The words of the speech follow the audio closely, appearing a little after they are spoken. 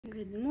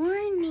Good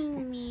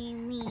morning,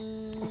 Mimi.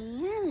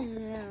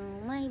 Hello,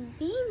 my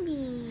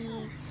baby.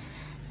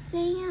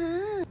 Say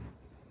hi.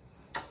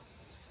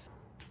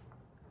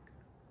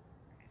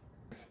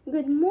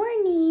 Good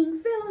morning,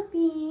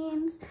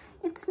 Philippines.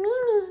 It's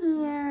Mimi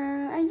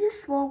here. I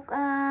just woke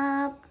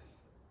up.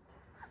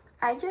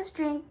 I just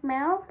drink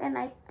milk and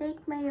I take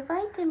my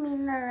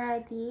vitamin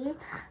already.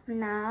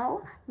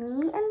 Now,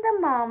 me and the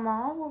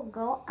mama will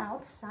go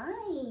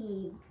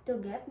outside to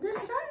get the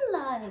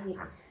sunlight.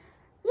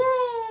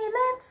 Yay!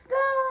 Let's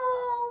go!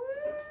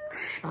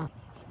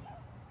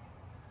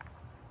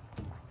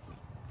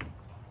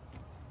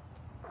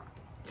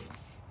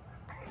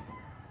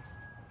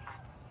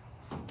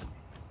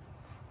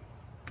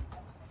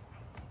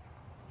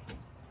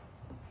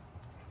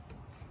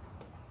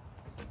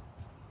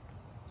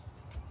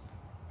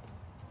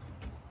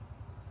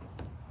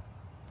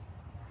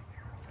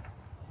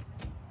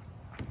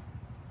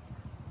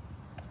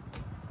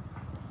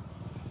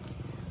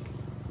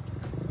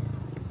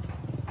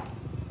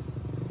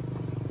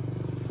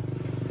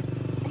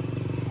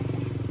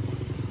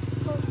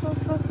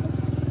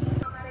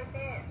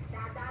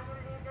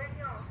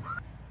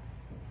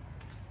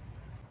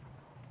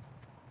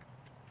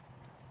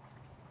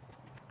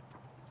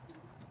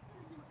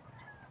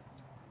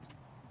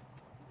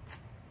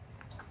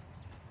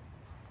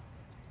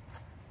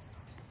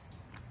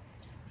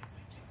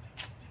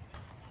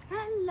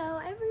 Hello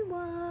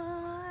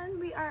everyone,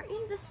 we are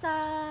in the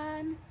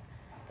sun.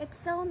 It's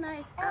so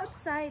nice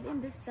outside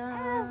in the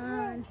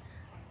sun.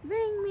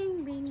 Bing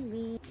bing bing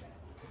bing.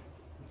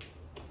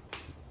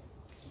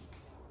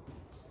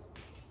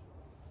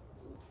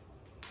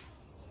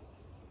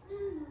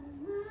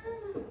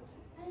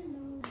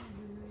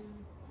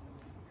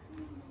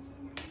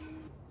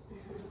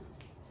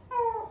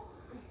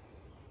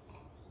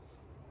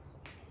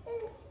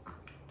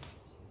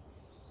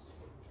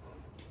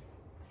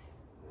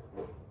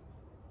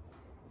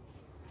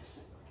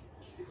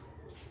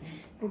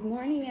 Good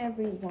morning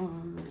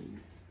everyone.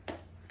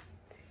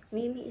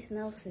 Mimi is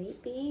now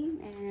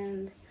sleeping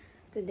and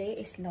today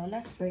is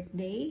Lola's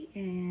birthday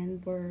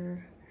and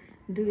we're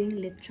doing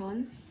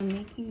lechon. We're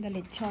making the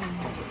lechon.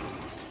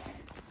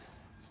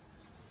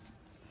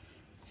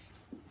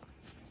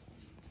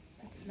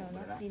 That's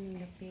Lola cleaning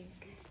the pig.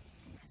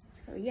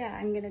 So yeah,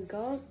 I'm gonna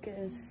go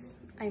because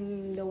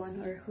I'm the one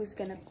who's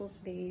gonna cook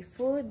the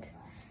food.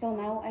 So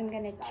now I'm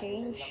gonna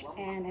change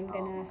and I'm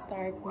gonna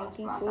start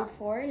making food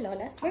for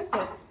Lola's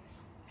birthday.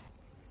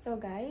 So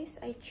guys,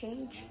 I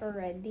changed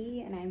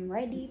already and I'm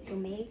ready to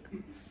make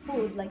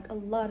food, like a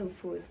lot of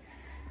food.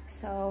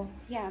 So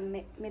yeah,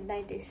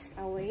 Midnight is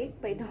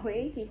awake. By the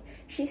way,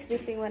 she's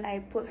sleeping when I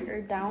put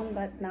her down,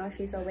 but now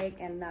she's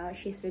awake and now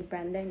she's with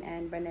Brandon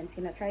and Brandon's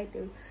gonna try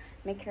to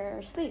make her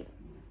sleep.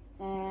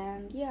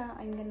 And yeah,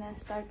 I'm gonna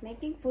start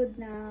making food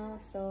now.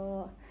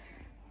 So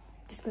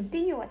just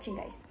continue watching,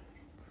 guys.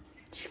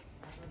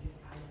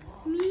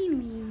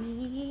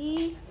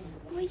 Mimi,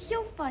 why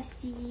so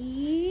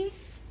fussy?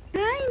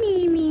 Hi,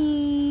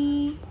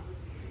 Mimi.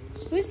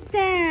 Who's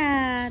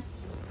that?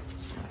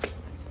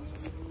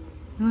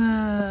 Wow.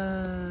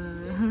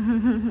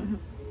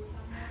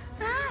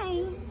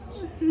 Hi.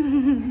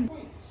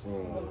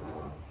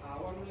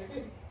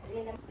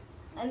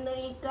 Ano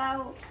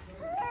ikaw?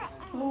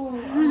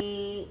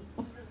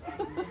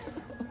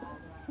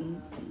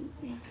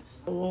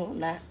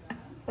 Na.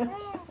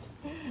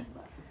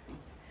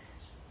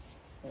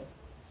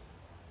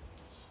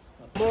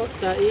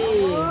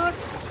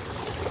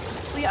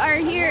 We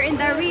are here in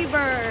the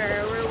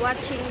river. We're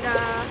watching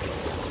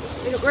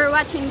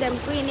them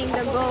cleaning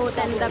the goat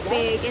and the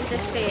pig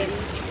intestine.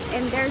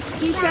 And there's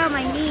Keisha,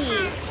 my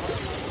niece.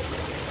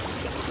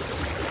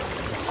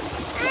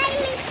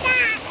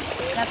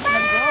 That's the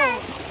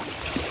goat.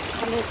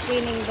 And we're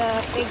cleaning the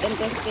pig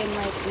intestine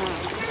right now.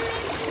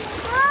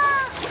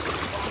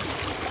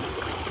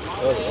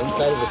 Oh, the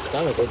inside of the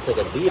stomach looks like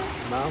a beef.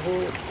 Maho,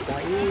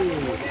 kai.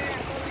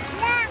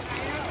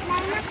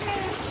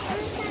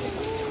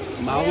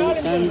 Maho,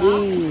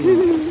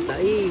 kanding.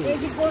 Tai.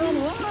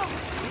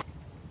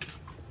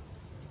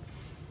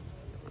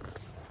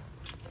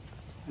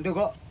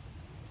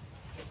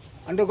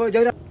 Ando go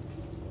jauh dah.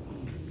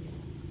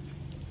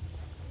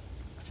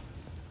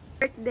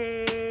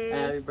 Birthday.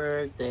 Happy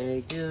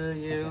birthday to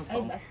you.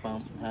 Bump,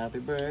 bump.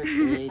 Happy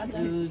birthday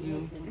to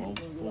you.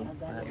 Bump, bump.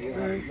 Happy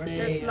birthday.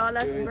 That's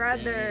Lola's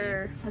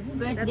brother.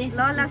 That's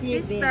Lola's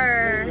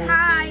sister.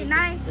 Hi,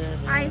 nice.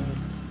 Hi.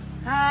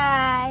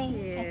 Hi.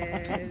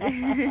 Yeah.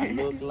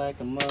 You look like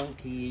a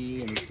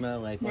monkey and you smell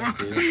like one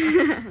too.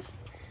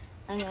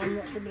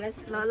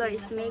 Lola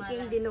is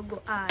making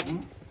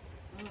dinuguan.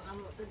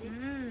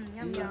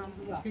 Yum yum.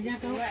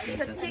 It's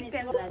a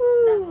chicken.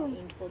 Woo.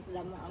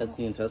 That's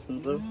the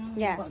intestines though?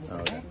 Yes.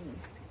 Oh, okay.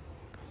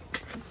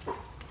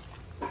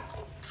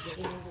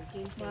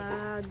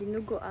 Wow,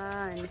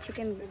 dinuguan.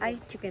 Chicken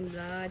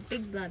blood.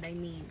 Pig blood, I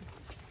mean.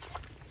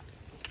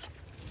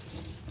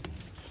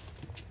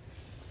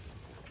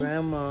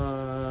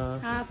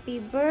 Grandma. Happy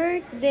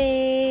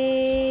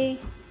birthday.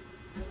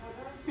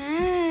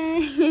 Hi.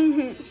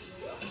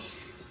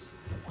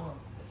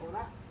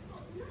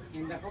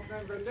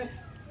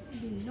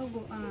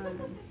 Dinuguan.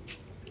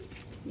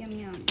 Yum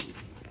yum.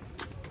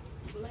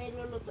 May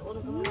lulutuon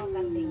ka mga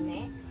kanding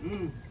eh.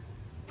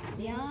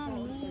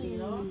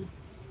 Yummy.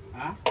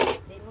 Ha?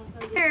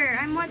 Here,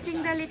 I'm watching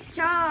the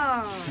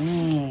lechon.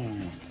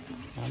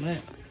 Mami.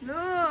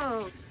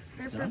 Look,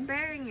 they're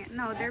preparing it.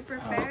 No, they're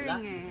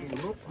preparing it.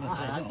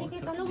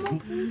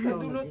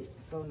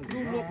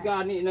 Dulot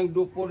gani ng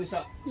dupo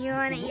sa You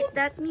wanna eat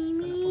that,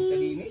 Mimi?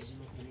 kalinis.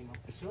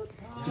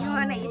 You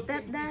wanna eat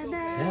that,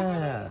 Dada?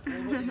 Yeah.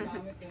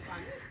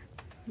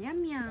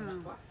 Yum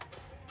yum.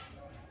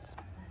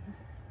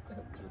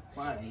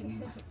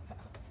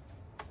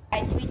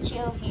 Guys, we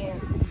chill here.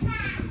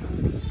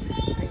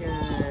 Hi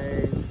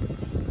guys.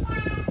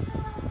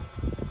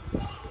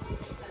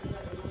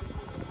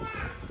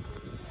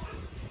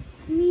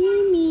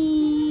 Mimi,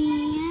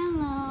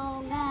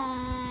 hello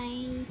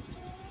guys.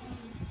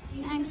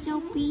 I'm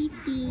so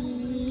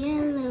pretty.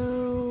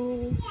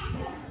 Hello.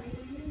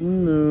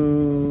 No.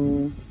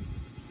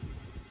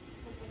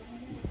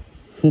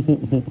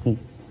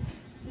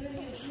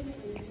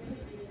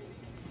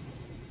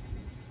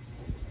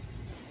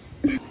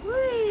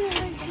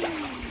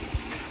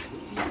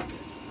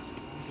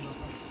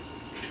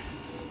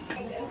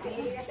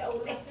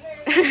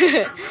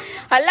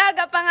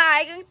 Halaga pa nga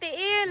ay kang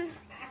tiil.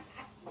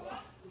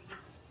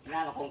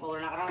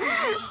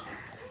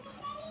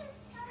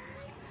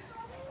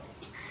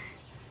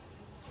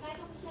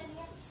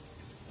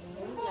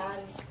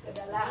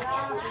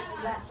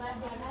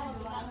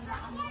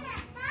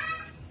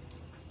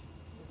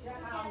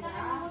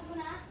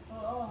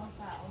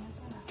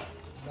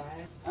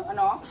 Ang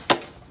ano?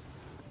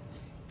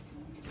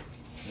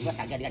 Diba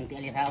tagad ganti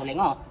ali sa uling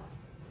oh.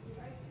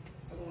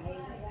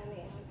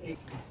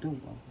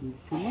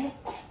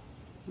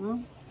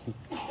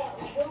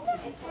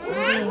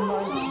 Hindi mo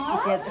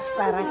isikat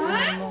para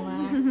kunin mo nga.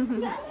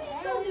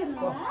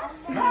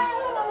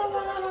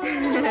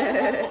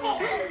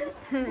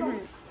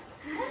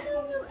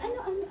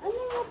 Ano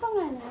yung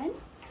pangalan?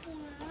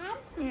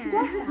 Yeah.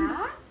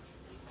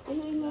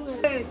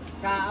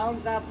 Kaon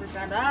ka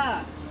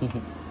presada.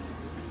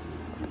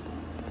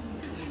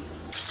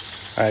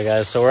 Alright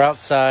guys, so we're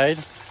outside.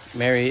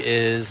 Mary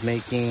is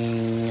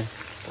making,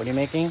 what are you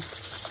making?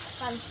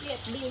 Pancit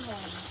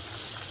bihon.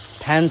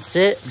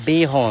 Pancit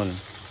bihon.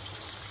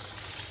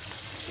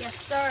 Yes,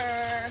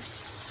 sir.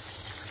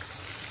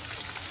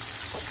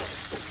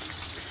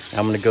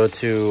 I'm gonna go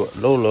to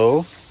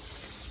Lolo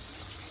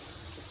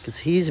because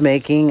he's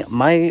making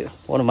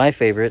one of my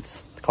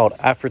favorites. It's called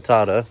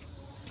affrittata,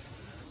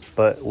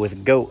 but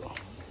with goat.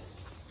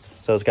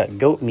 So it's got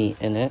goat meat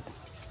in it.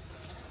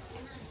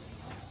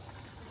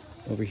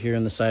 Over here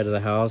on the side of the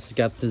house, he's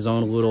got his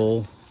own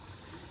little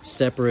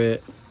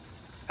separate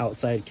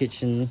outside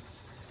kitchen.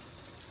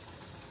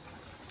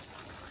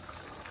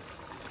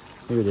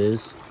 Here it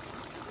is.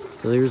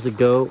 So there's the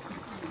goat.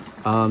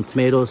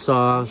 Tomato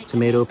sauce,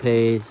 tomato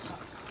paste,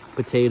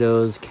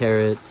 potatoes,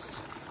 carrots,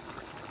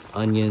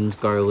 onions,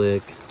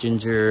 garlic,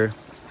 ginger,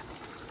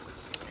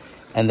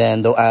 and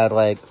then they'll add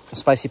like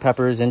spicy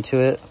peppers into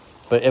it,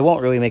 but it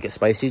won't really make it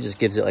spicy, just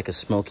gives it like a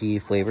smoky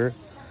flavor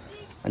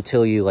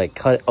until you like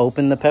cut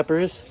open the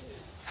peppers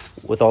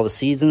with all the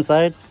seeds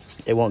inside.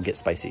 It won't get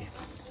spicy.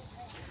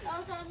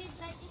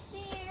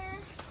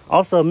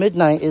 Also,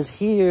 Midnight is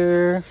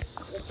here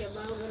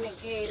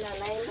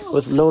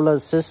with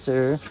Lola's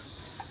sister.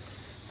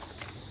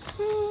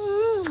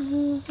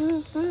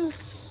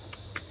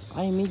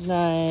 Hi,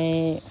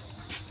 Midnight.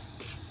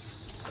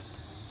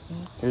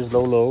 Here's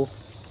Lolo.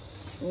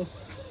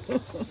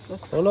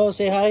 Lolo,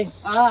 say hi.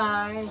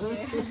 Ay.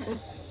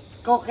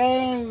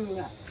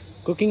 Cooking.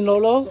 Cooking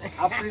Lolo?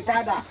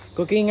 Afritada.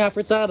 Cooking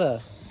affrittata.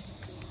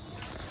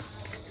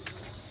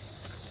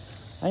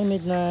 Hi,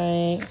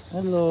 Midnight.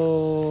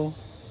 Hello.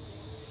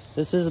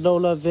 This is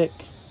Lola Vic.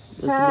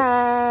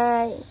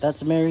 Hi.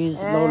 That's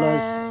Mary's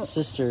Lola's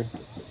sister.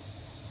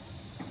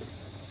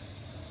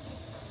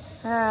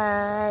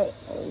 Hi.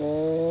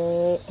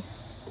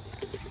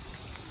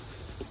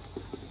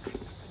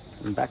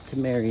 I'm back to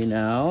Mary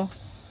now.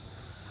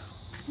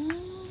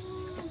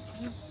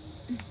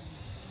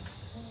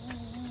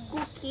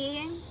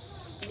 Cooking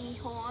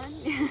bihon.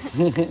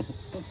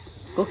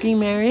 Cooking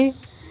Mary?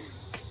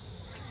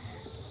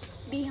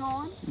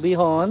 Bihon.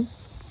 Bihon.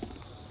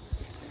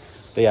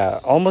 But yeah,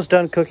 almost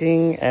done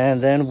cooking,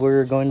 and then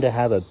we're going to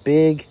have a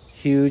big,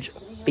 huge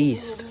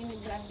feast.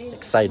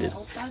 Excited.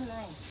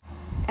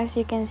 As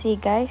you can see,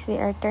 guys, they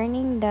are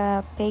turning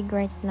the pig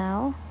right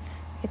now.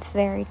 It's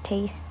very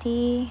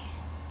tasty.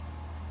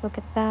 Look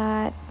at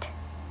that.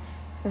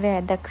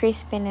 The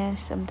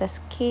crispiness of the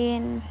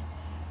skin.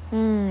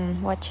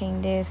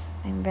 Watching this,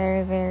 I'm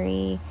very,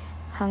 very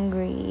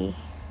hungry.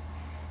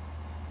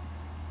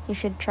 You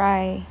should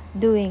try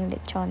doing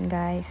lechon,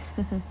 guys.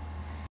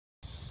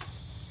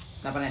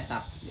 Stop and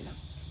stop.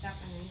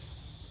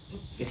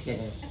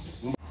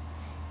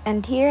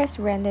 And here's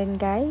Brendan,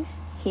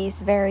 guys. He's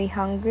very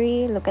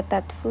hungry. Look at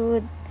that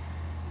food.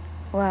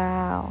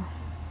 Wow.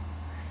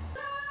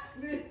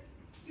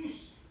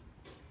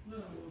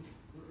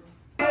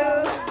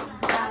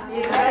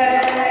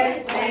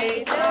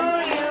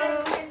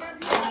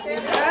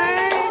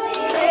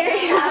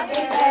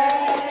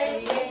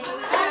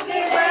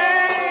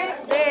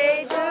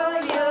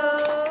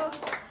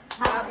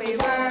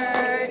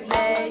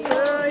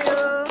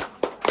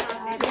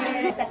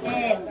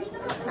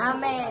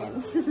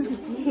 Amen.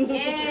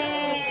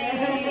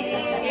 Yay!